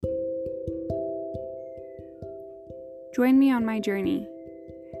Join me on my journey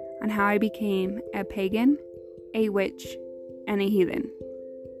on how I became a pagan, a witch, and a heathen.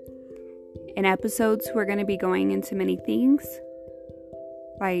 In episodes, we're going to be going into many things,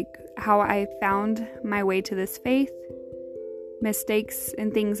 like how I found my way to this faith, mistakes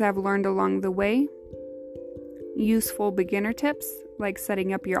and things I've learned along the way, useful beginner tips like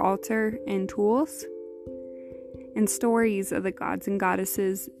setting up your altar and tools, and stories of the gods and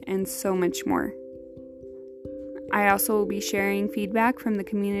goddesses, and so much more. I also will be sharing feedback from the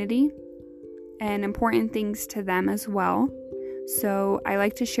community and important things to them as well. So I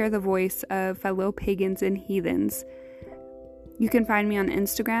like to share the voice of fellow pagans and heathens. You can find me on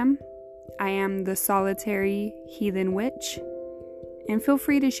Instagram. I am the Solitary Heathen Witch. And feel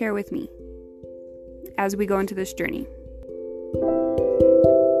free to share with me as we go into this journey.